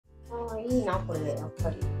あ、いいな、これ、やっぱ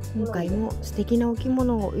り。今回も素敵なお着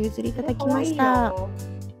物をお譲りいただきました。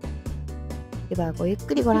ではごゆっ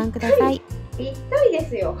くりご覧ください。ぴったりで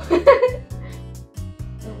すよ。す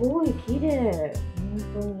ごい綺麗、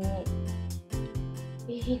本当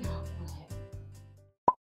に。いいな、こ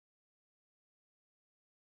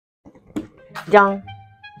れ。じゃん。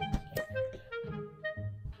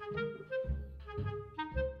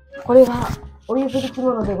これはお譲り着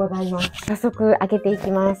物でございます。早速開けてい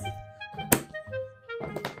きます。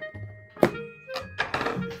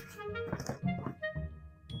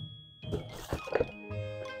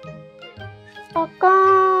パカー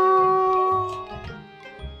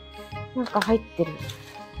ン。なんか入ってる。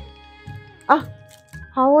あ、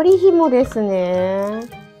羽織紐ですね。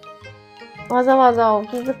わざわざお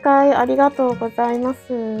気遣いありがとうございます。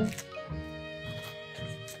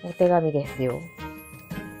お手紙ですよ。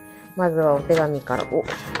まずはお手紙から。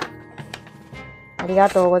ありが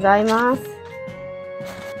とうございます。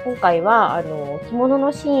今回は、着物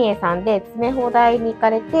のシンエイさんで詰め放題に行か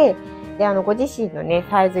れて、で、ご自身のね、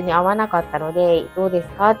サイズに合わなかったので、どうです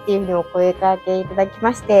かっていうふうにお声掛けいただき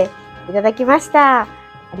ました。あ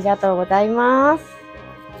りがとうございます。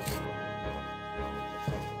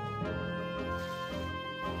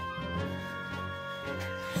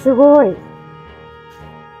すごい。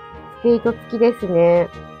スケート付きですね。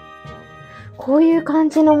こういう感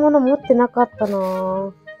じのもの持ってなかったな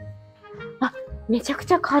ぁ。あ、めちゃく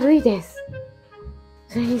ちゃ軽いです。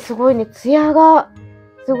それにすごいね、す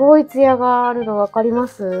ごいツヤがあるのわかりま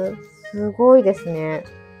す？すごいですね。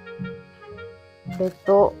かわ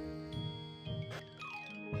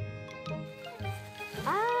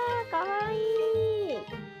いい。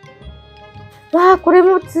わあ、これ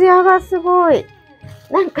もツヤがすごい。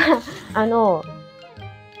なんか、詰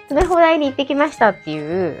め放題に行ってきましたってい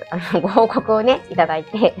う、ご報告をね、いただい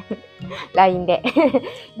て、LINE で。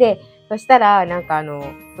で、そしたら、なんか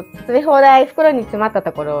詰め放題袋に詰まった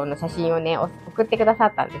ところの写真をね、送ってくださ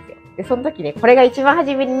ったんですよ。で、その時ね、これが一番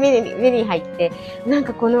初めに目に入って、なん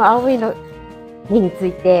かこの青いの目につ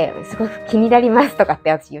いて、すごく気になりますとかっ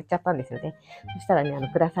て私言っちゃったんですよね。そしたらね、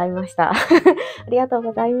くださいました。ありがとう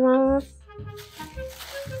ございます。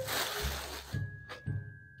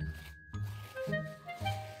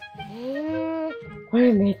こ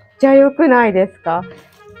れめっちゃ良くないですか？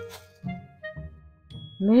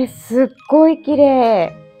ね、すっごい綺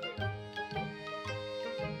麗。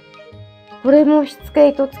これもしつけ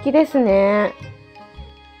糸付きですね。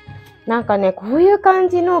なんかね、こういう感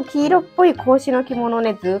じの黄色っぽい格子の着物を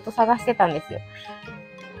ね、ずーっと探してたんですよ。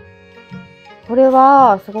これ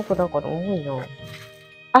は、すごくなんか重いな。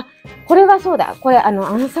あ、これはそうだ。これア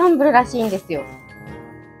ンサンブルらしいんですよ。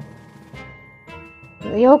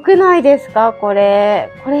よくないですかこ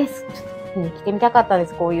れ。ちょっとね、着てみたかったんで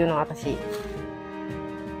す。こういうの、私。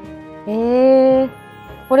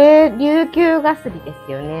これ、琉球がすりで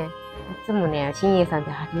すよね。いつもね、新栄さん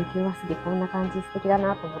で、琉球がすりこんな感じ素敵だ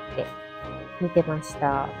なと思って見てまし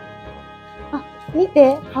た。あ、見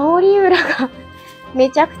て、羽織裏がめ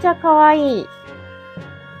ちゃくちゃ可愛い。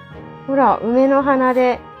ほら、梅の花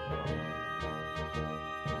で。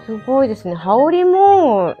すごいですね。羽織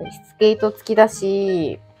もしつけ糸付きだ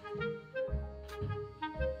し、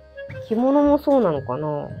着物もそうなのか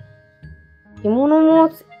な？着物も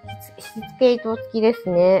しつけ糸付きです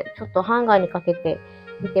ね。ちょっとハンガーにかけて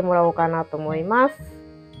見てもらおうかなと思います。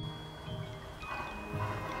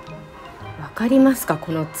わかりますか？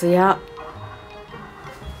このツヤ。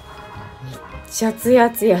めっちゃツヤ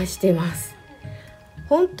ツヤしてます。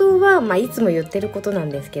本当は、いつも言ってることなん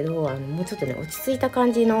ですけど、もうちょっとね、落ち着いた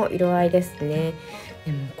感じの色合いですね。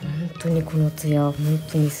でも、本当にこのツヤ、本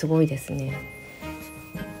当にすごいですね。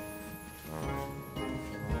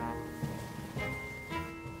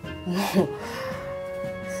もう、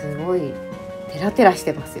すごい、テラテラし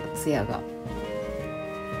てますよ、ツヤが。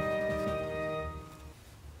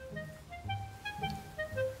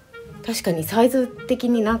確かにサイズ的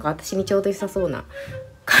になんか私にちょうど良さそうな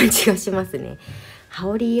感じがしますね。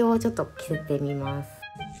羽織をちょっと着せてみます。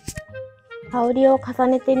羽織を重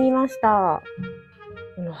ねてみました。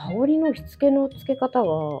この羽織のしつけの付け方が、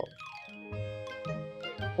こ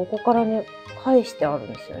こからね、返してあるん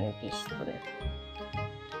ですよね、ビシッとね。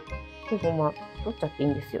でも取っちゃっていい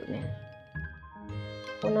んですよね。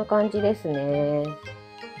こんな感じですね。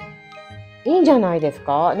いいんじゃないです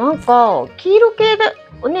か？なんか、黄色系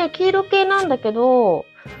なんだけど、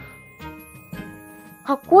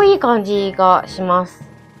かっこいい感じがします。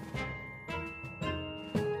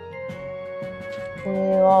こ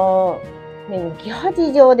れは、ね、浮き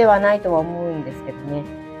端状ではないとは思うんですけどね。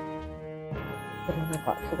でもなん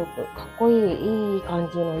か、すごくかっこいい感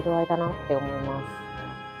じの色合いだなって思います。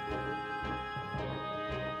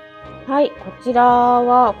はい、こちら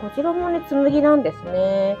もね、紬なんです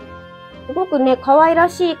ね。すごくね、可愛ら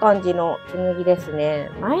しい感じの紬ですね。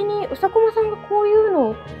前にうさこまさんがこういうの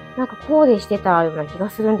をなんかコーデしてたような気が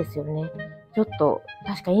するんですよね。ちょっと、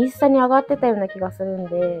確かインスタに上がってたような気がするん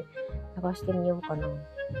で、探してみようかな。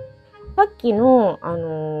さっきの、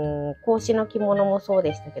格子の着物もそう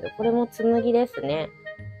でしたけど、これも紬ですね。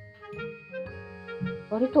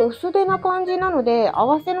割と薄手な感じなので、合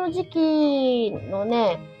わせの時期の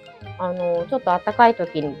ね、ちょっと暖かい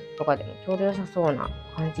時とかでもちょうど良さそうな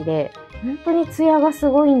感じで、本当にツヤがす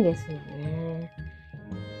ごいんですよね。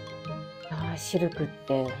シルクっ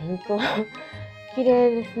て本当綺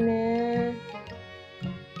麗ですね。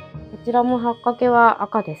こちらも八掛けは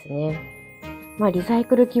赤ですね。まあリサイ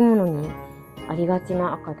クル着物にありがち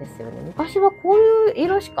な赤ですよね。昔はこういう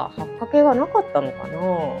色しか八掛けがなかったのかな。ど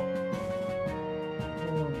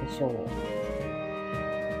うなんでしょう。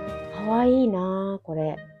かわいいなぁ、こ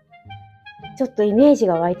れ。ちょっとイメージ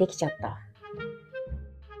が湧いてきちゃった。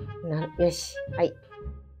よし。はい。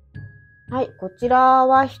はい。こちら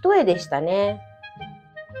は一重でしたね。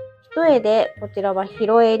一重で、こちらは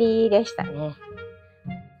広襟でしたね。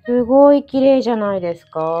すごい綺麗じゃないです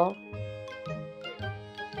か。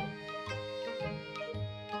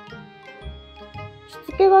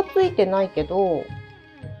しつけはついてないけど、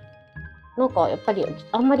なんかやっぱり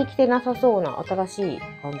あんまり着てなさそうな新しい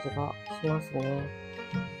感じがしますね。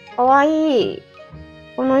かわいい。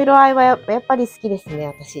この色合いはやっぱり好きですね、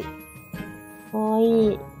私。かわ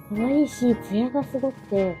いい。かわいいし、ツヤがすごく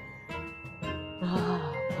て。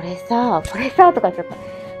ああ、これさとか言っちゃった。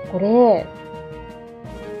これ、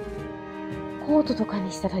コートとか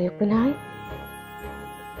にしたらよくない？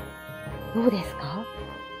どうですか？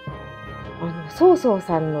装々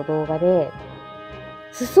さんの動画で、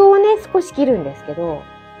裾をね、少し切るんですけど、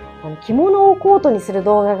着物をコートにする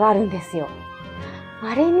動画があるんですよ。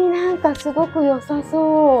あれになんかすごく良さ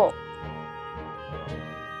そ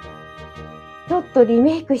う。ちょっとリ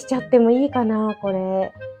メイクしちゃってもいいかな、こ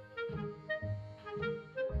れ。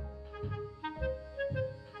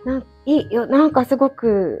なんかすご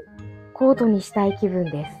くコートにしたい気分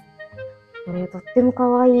です。これとっても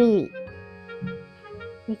可愛い。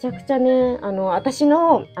めちゃくちゃね、私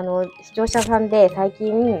の、視聴者さんで最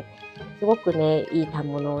近、すごくね、いい反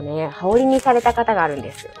物をね、羽織にされた方があるん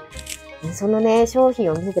です。そのね、商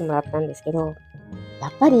品を見せてもらったんですけど、や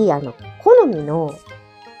っぱり、好みの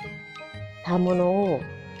反物を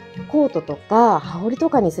コートとか羽織と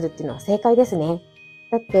かにするっていうのは正解ですね。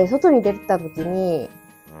だって、外に出た時に、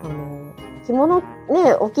着物、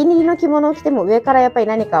ね、お気に入りの着物を着ても上からやっぱり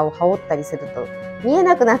何かを羽織ったりすると見え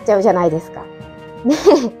なくなっちゃうじゃないですか。ね。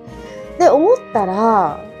で、思った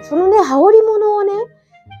ら、そのね、羽織物をね、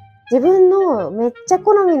自分のめっちゃ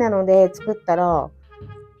好みなので作ったら、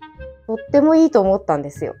とってもいいと思ったんで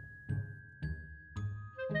すよ。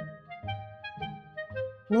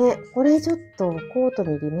ね、これちょっとコート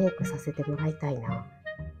にリメイクさせてもらいたいな。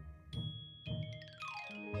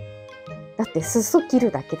だって裾切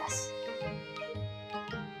るだけだし。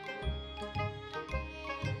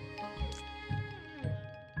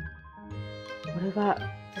これは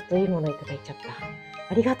ちょっといいものいただいちゃった。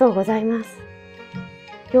ありがとうございます。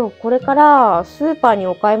今日これからスーパーに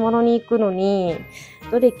お買い物に行くのに、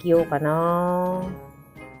どれ着ようかな。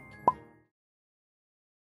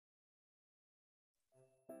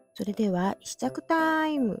それでは試着タ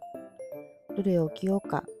イム。どれを着よう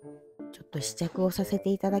か、ちょっと試着をさせて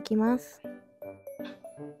いただきます。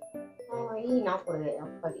ああ、いいな、これ。やっ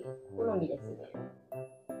ぱり。好みですね。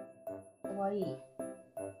かわいい。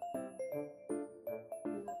こ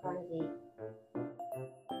んな感じ。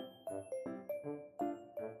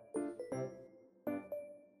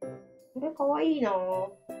これかわいいな。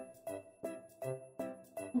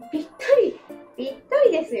ぴった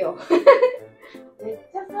りですよ。めっ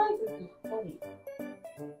ちゃサイズぴったり。こ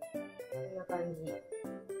んな感じ。いい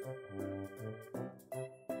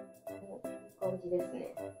感じですね。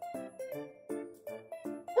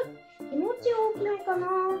気持ち大きめかな。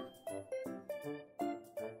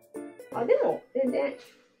あ、でも、全然、ち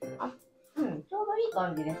ょうどいい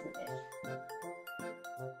感じですね。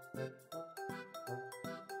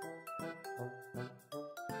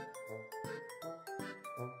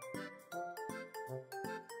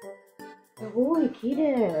すごい綺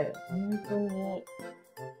麗。本当に。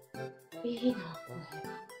いいな、これ。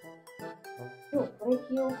今日これ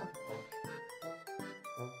着ようか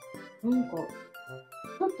な。なんか、ち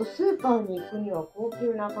ょっとスーパーに行くには高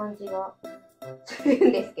級な感じがする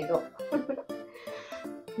んですけど。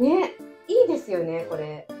ね、いいですよね、こ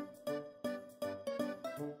れ。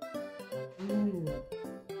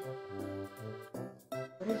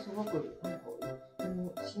これすごく、なんか、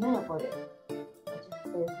しなやかで、めちゃく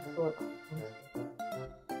ちゃ良さそう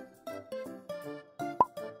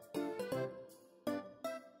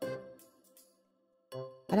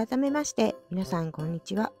だ。改めまして、皆さんこんに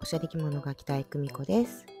ちは。おしゃれ着物が着たい久美子で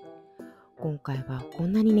す。今回はこ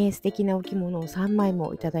んなにね、素敵なお着物を3枚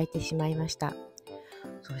もいただいてしまいました。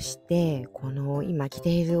そして、この今着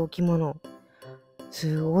ているお着物、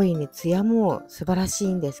すごいね、艶も素晴らし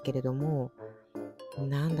いんですけれども、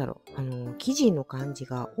なんだろう、生地の感じ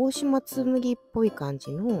が大島紬っぽい感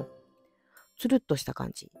じの、つるっとした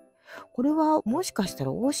感じ。これはもしかした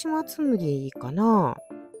ら大島紬かな？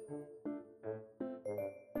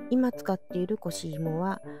今使っている腰紐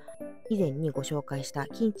は以前にご紹介した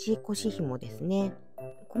金地腰紐ですね。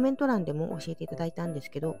コメント欄でも教えていただいたんです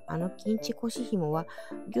けど、金地腰紐は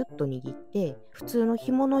ギュッと握って普通の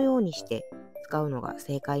紐のようにして使うのが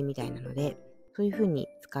正解みたいなので、そういう風に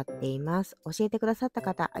使っています。教えてくださった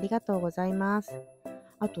方ありがとうございます。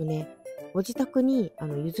あとね、ご自宅に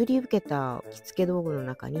譲り受けた着付け道具の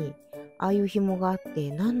中にああいう紐があっ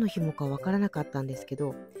て何の紐かわからなかったんですけ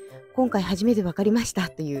ど、今回初めて分かりました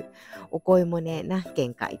というお声もね、何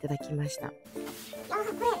件かいただきました。こ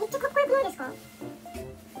れめっちゃかっこよくないですか？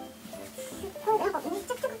これなんかめ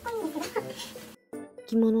ちゃくちゃかっこいいんですけど。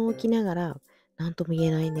着物を着ながら何とも言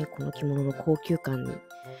えないね、この着物の高級感に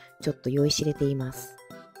ちょっと酔いしれています。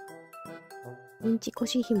インチ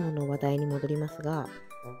腰紐の話題に戻りますが、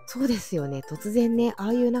そうですよね、突然ね、あ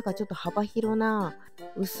あいうなんかちょっと幅広な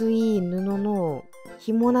薄い布の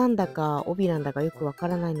紐なんだか帯なんだかよくわか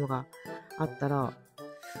らないのがあったら、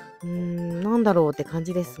なんだろうって感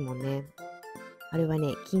じですもんね。あれは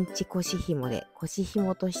ね、金地腰紐で腰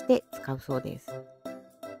紐として使うそうです。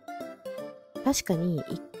確かに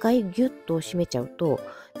一回ギュッと締めちゃうと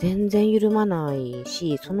全然緩まない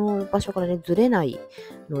し、その場所からね、ずれない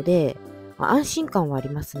ので、安心感はあり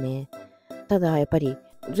ますね。ただやっぱり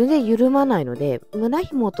全然緩まないので、胸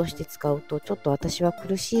紐として使うとちょっと私は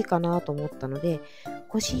苦しいかなと思ったので、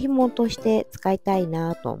腰紐として使いたい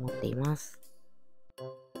なと思っています。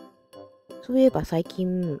そういえば最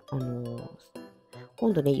近、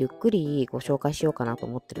今度ね、ゆっくりご紹介しようかなと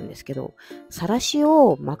思ってるんですけど、さらし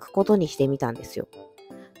を巻くことにしてみたんですよ。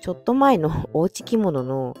ちょっと前のおうち着物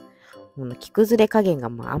の着崩れ加減があ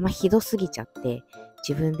んまひどすぎちゃって、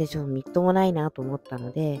自分でちょっとみっともないなと思った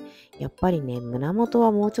ので、やっぱりね、胸元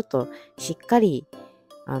はもうちょっとしっかり、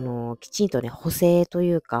きちんとね、補正と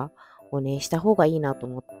いうか、をね、した方がいいなと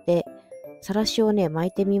思って、さらしをね、巻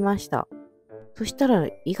いてみました。そしたら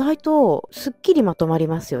意外とすっきりまとまり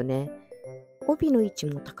ますよね。帯の位置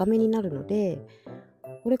も高めになるので、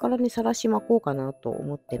これからね、さらし巻こうかなと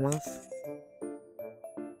思ってます。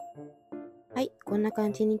はい、こんな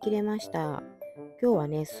感じに切れました。今日は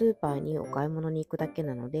ね、スーパーにお買い物に行くだけ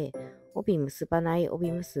なので、帯結ばない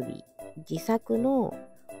帯結び、自作の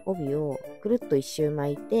帯をくるっと一周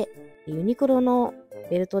巻いて、ユニクロの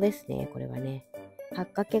ベルトですね、これはね。はっ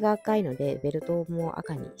掛けが赤いので、ベルトも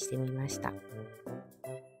赤にしてみました。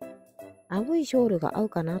青いショールが合う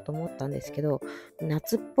かなと思ったんですけど、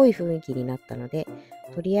夏っぽい雰囲気になったので、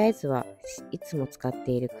とりあえずはいつも使っ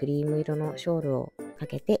ているクリーム色のショールをか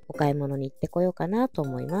けてお買い物に行ってこようかなと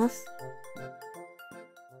思います。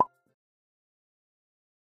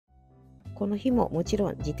この日ももちろ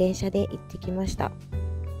ん自転車で行ってきました。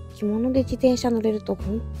着物で自転車乗れると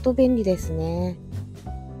ほんと便利ですね。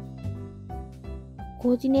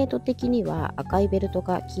コーディネート的には赤いベルト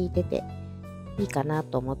が効いてていいかな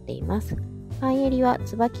と思っています。半襟は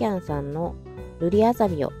ツバキアンさんのルリアザ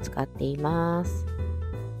ミを使っています。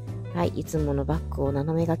はい、いつものバッグを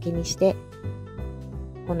斜め掛けにして、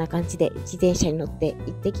こんな感じで自転車に乗って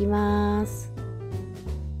行ってきます。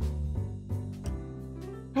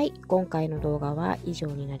はい、今回の動画は以上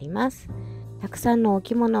になります。たくさんのお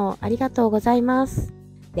着物をありがとうございます。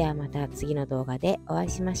ではまた次の動画でお会い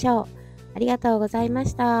しましょう。ありがとうございま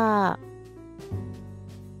した。